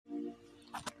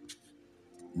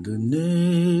The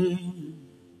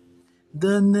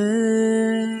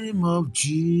name of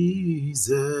Jesus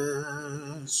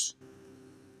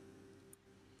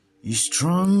is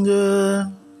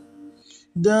stronger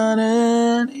than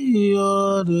any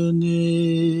other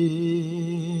names.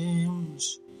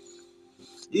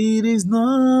 It is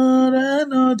not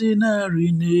an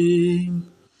ordinary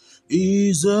name.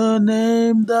 It's a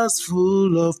name that's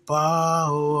full of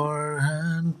power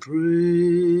and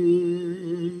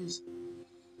praise.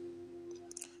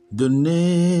 The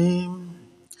name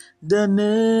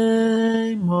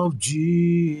of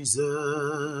Jesus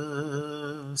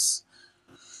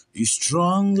is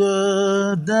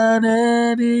stronger than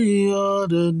any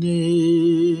other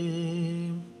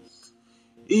name.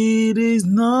 It is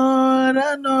not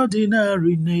an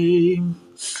ordinary name.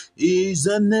 It's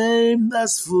a name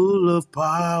that's full of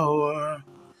power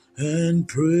and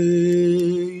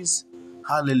praise.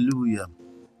 Hallelujah.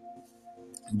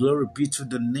 Glory be to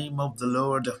the name of the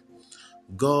Lord.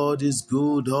 God is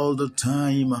good all the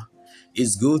time.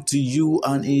 He's good to you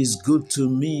and He's good to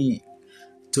me.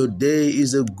 Today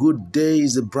is a good day,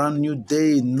 is a brand new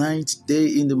day, 9th day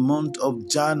in the month of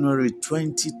January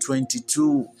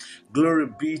 2022. Glory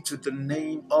be to the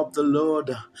name of the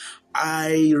Lord.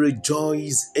 I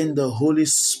rejoice in the Holy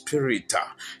Spirit.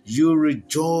 You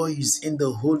rejoice in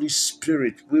the Holy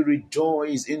Spirit. We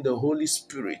rejoice in the Holy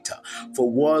Spirit for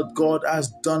what God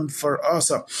has done for us.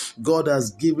 God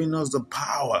has given us the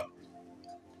power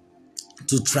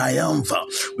to triumph.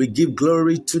 We give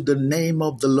glory to the name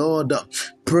of the Lord.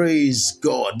 Praise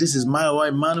God. This is Mayowa,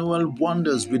 Emmanuel,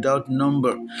 wonders without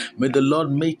number. May the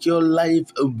Lord make your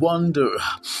life a wonder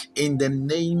in the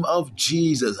name of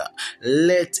Jesus.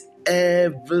 Let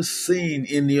everything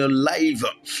in your life,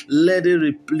 let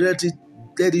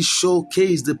it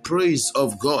showcase the praise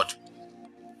of God.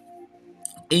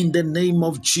 In the name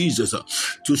of Jesus,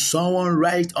 to someone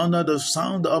right under the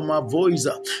sound of my voice,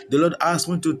 the Lord asked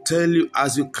me to tell you,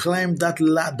 as you climb that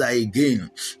ladder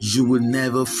again, you will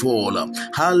never fall.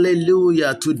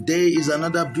 Hallelujah. Today is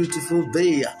another beautiful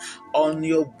day. On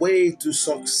your way to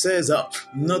success,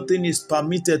 nothing is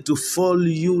permitted to fall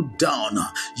you down.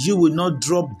 You will not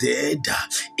drop dead.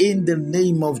 In the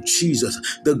name of Jesus,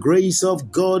 the grace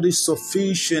of God is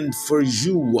sufficient for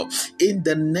you. In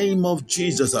the name of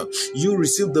Jesus, you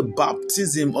receive the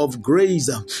baptism of grace.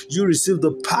 You receive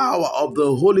the power of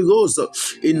the Holy Ghost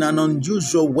in an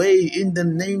unusual way. In the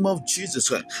name of Jesus,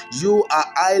 you are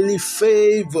highly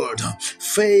favored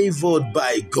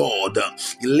by God.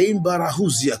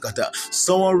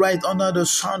 Someone right under the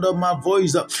sound of my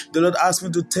voice, the Lord asked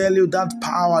me to tell you that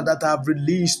power that I've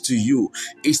released to you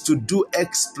is to do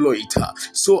exploit.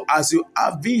 So as you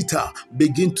have it,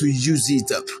 begin to use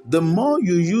it. The more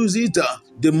you use it,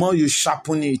 the more you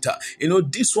sharpen it.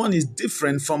 This one is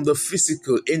different from the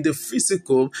physical. In the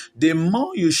physical, the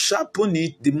more you sharpen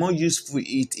it, the more useful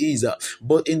it is.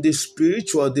 But in the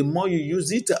spiritual, the more you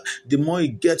use it, the more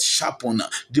it gets sharpened.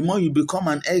 The more you become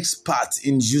an expert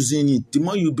in using it, the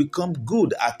more you become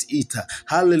good at it.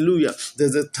 Hallelujah.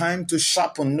 There's a time to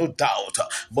sharpen, no doubt.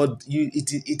 But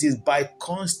it is by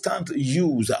constant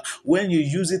use. When you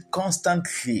use it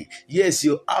constantly, yes,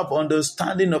 you have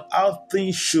understanding of how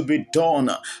things should be done.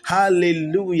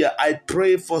 Hallelujah. I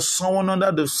pray for someone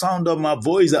under the sound of my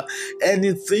voice.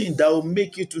 Anything that will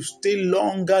make you to stay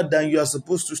longer than you are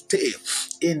supposed to stay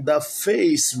in the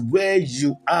phase where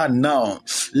you are now,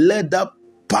 let that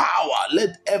power,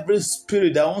 let every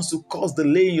spirit that wants to cause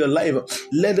delay in your life,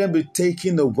 let them be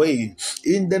taken away.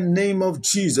 In the name of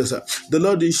Jesus, the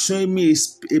Lord is showing me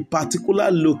a particular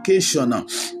location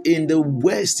in the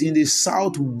west, in the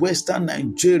southwestern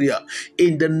Nigeria.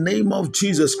 In the name of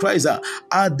Jesus Christ,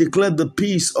 I declare the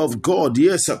peace of God,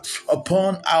 yes,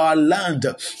 upon our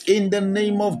land. In the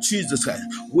name of Jesus Christ,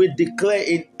 we declare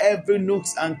in every nook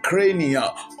and cranny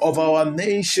of our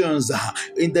nations,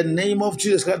 in the name of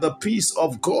Jesus Christ, the peace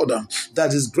of God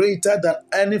that is greater than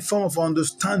any form of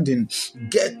understanding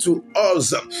get to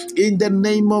us. In the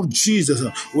name of Jesus,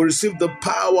 we receive the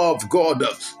power of God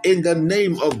in the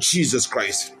name of Jesus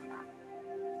Christ.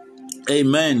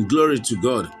 Amen. Glory to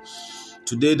God.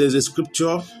 Today there's a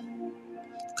scripture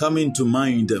coming to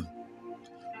mind.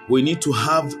 We need to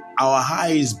have our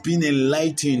eyes being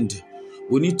enlightened.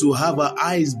 We need to have our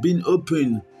eyes being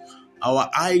open,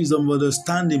 our eyes of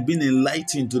understanding being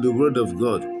enlightened to the word of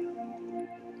God.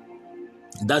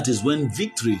 That is when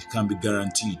victory can be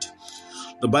guaranteed.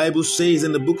 The Bible says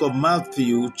in the book of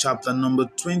Matthew, chapter number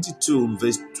 22,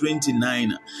 verse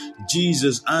 29,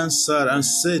 Jesus answered and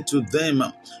said to them,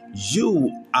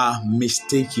 "You are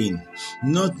mistaken,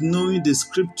 not knowing the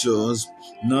scriptures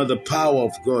nor the power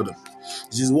of God."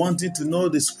 This is wanting to know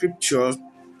the scriptures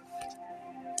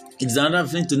It's another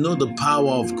thing to know the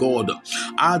power of God.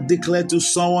 I declare to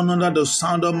someone under the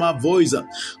sound of my voice,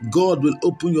 God will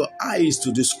open your eyes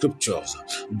to the scriptures.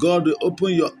 God will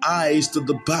open your eyes to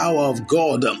the power of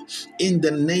God. In the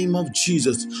name of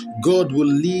Jesus, God will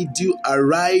lead you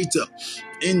aright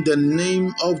in the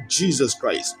name of Jesus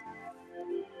Christ.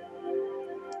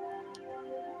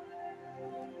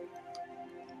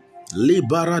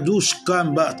 Libaradush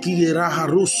kamba kira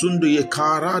harusundu ye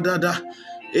karadada.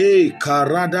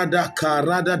 Karadada.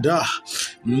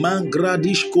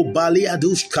 Mangradishko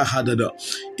baliadush kahadada.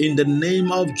 In the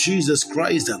name of Jesus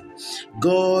Christ,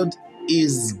 God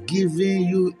is giving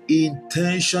you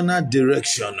intentional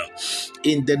direction.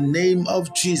 In the name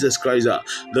of Jesus Christ,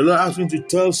 the Lord asked me to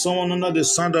tell someone under the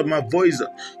sound of my voice,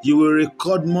 you will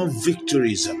record more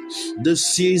victories this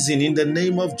season in the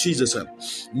name of Jesus.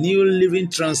 New Living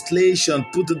Translation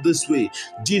put it this way: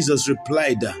 Jesus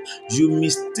replied,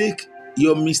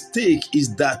 your mistake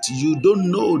is that you don't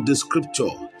know the scripture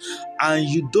and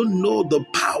you don't know the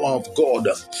power of God.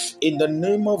 In the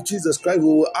name of Jesus Christ, we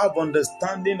will have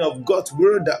understanding of God's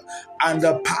word and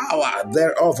the power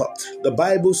thereof. The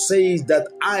Bible says that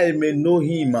I may know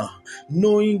him.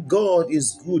 Knowing God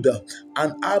is good,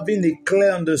 and having a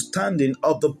clear understanding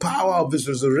of the power of his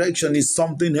resurrection is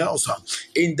something else.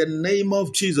 In the name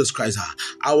of Jesus Christ,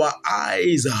 our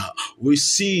eyes will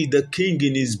see the King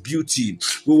in his beauty.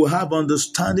 We will have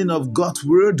understanding of God's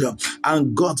word,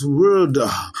 and God's word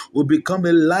will become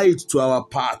a light to our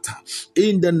path.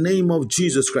 In the name of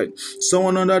Jesus Christ.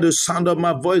 Someone under the sound of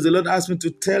my voice, the Lord asked me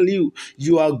to tell you,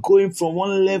 you are going from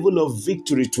one level of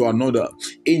victory to another.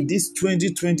 In this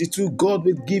 2022, God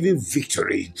will give you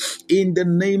victory. In the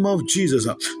name of Jesus,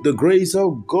 the grace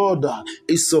of God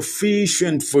is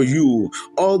sufficient for you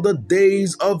all the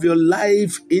days of your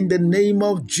life. In the name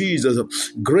of Jesus,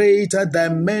 greater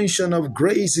dimension of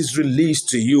grace is released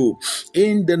to you.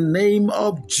 In the name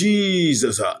of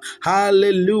Jesus,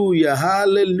 hallelujah,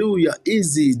 hallelujah.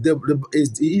 Easy, the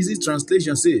easy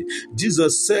translation say,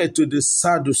 Jesus said to the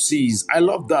Sadducees, I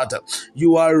love that.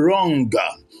 You are wrong.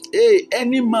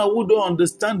 Any man who don't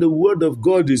understand the word of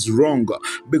God is wrong,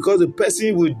 because the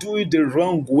person will do it the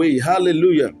wrong way.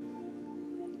 Hallelujah.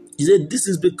 He said, this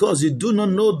is because you do not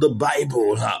know the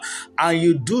Bible, and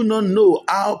you do not know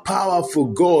how powerful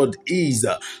God is.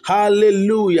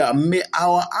 Hallelujah. May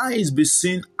our eyes be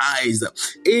seen eyes.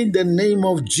 In the name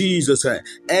of Jesus.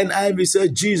 And I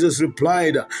said, Jesus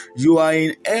replied, you are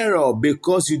in error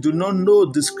because you do not know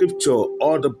the scripture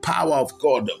or the power of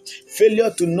God. Failure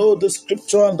to know the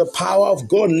scripture and the power of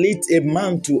God leads a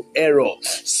man to error.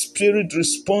 Spirit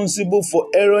responsible for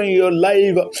error in your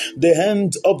life, the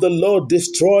hand of the Lord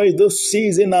destroy this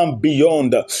season and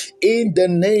beyond. In the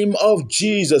name of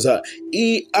Jesus.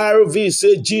 ERV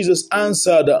said, Jesus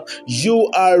answered,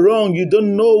 you are wrong. You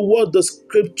don't know what the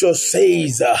scripture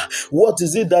says. What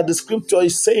is it that the scripture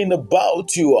is saying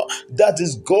about you? That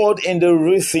is God in the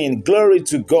written. Glory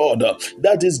to God.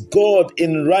 That is God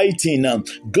in writing.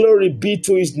 Glory be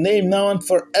to his name now and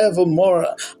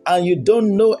forevermore. And you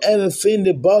don't know anything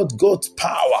about God's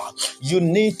power. You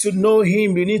need to know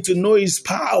him. You need to know his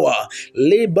power.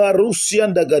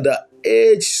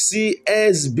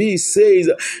 HCSB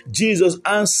says, Jesus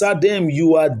answered them,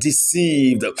 you are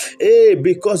deceived.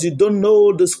 Because you don't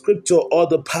know the scripture or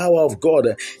the power of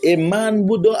God. A man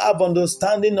who don't have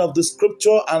understanding of the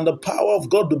scripture and the power of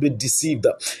God will be deceived.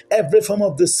 Every form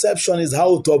of deception is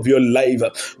out of your life.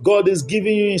 God is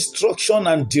giving you instruction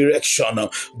and direction.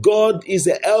 God is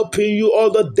helping you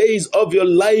all the days of your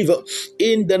life.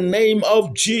 In the name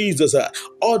of Jesus,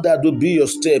 all that will be your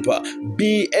step.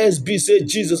 BSB said,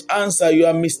 Jesus answer, you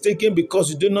are mistaken because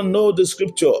you do not know the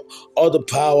scripture or the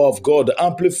power of God.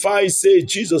 Amplify say,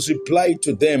 Jesus replied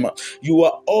to them, you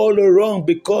are all wrong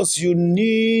because you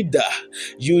need the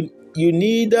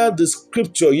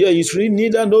scripture. Yeah, you really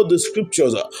need to know the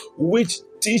scriptures which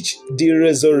teach the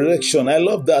resurrection. I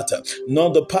love that.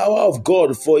 Not the power of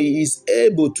God, for he is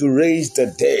able to raise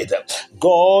the dead.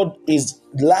 God is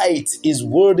light. His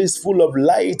word is full of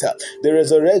light. The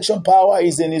resurrection power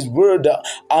is in his word,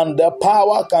 and the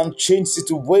power can change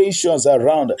situations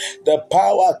around. The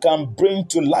power can bring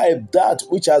to life that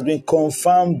which has been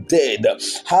confirmed dead.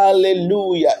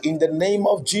 Hallelujah. In the name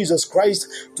of Jesus Christ,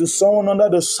 to someone under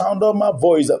the sound of my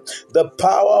voice, the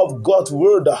power of God's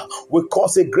word will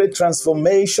cause a great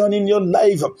transformation in your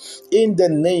life in the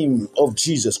name of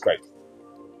Jesus Christ.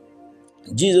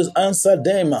 Jesus answered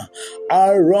them,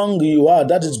 how wrong you are.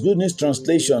 That is Good News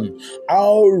Translation.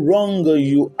 How wrong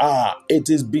you are. It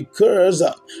is because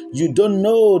you don't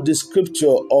know the scripture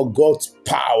or God's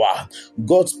power.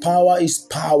 God's power is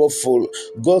powerful.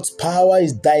 God's power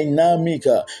is dynamic.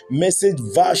 Message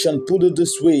version put it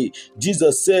this way.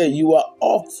 Jesus said, you are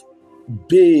off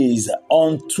base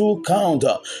on two count.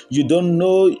 You don't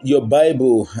know your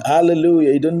Bible.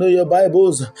 Hallelujah. You don't know your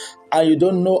Bibles and you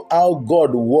don't know how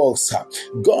God works.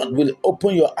 God will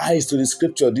open your eyes to the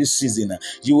scripture this season.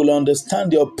 You will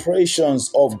understand the operations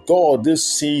of God this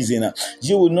season.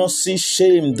 You will not see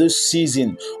shame this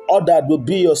season. All that will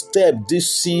be your step this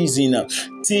season.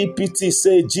 TPT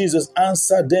say Jesus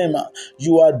answered them,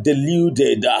 you are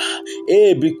deluded.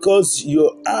 Because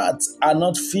your hearts are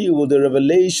not filled with the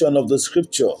revelation of the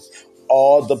scripture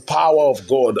or the power of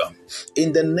God.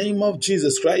 In the name of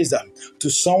Jesus Christ, to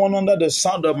someone under the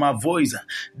sound of my voice,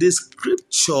 the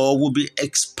scripture will be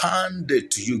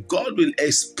expanded to you. God will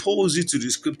expose you to the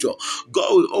scripture. God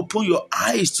will open your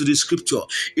eyes to the scripture.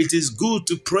 It is good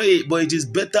to pray, but it is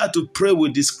better to pray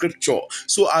with the scripture.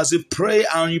 So as you pray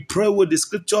and you pray with the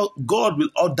scripture, God will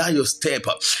order your step.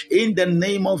 In the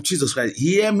name of Jesus Christ,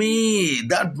 hear me,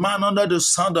 that man under the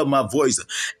sound of my voice.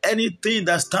 Anything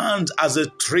that stands as a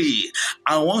tree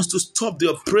and wants to stop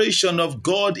the operation of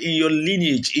God in your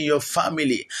lineage, in your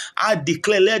family, I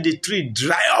declare, let the tree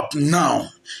dry up now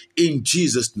in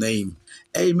Jesus' name.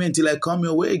 Amen. Till I come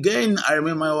your way again, I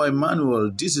remember Mayowa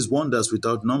Emmanuel. This is Wonders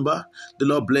Without Number. The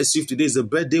Lord bless you. Today is a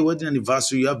birthday, wedding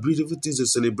anniversary. You have beautiful things to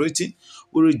celebrating.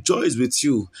 We rejoice with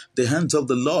you. The hands of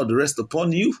the Lord rest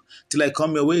upon you. Till I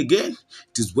come your way again,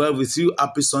 it is well with you.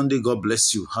 Happy Sunday. God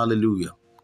bless you. Hallelujah.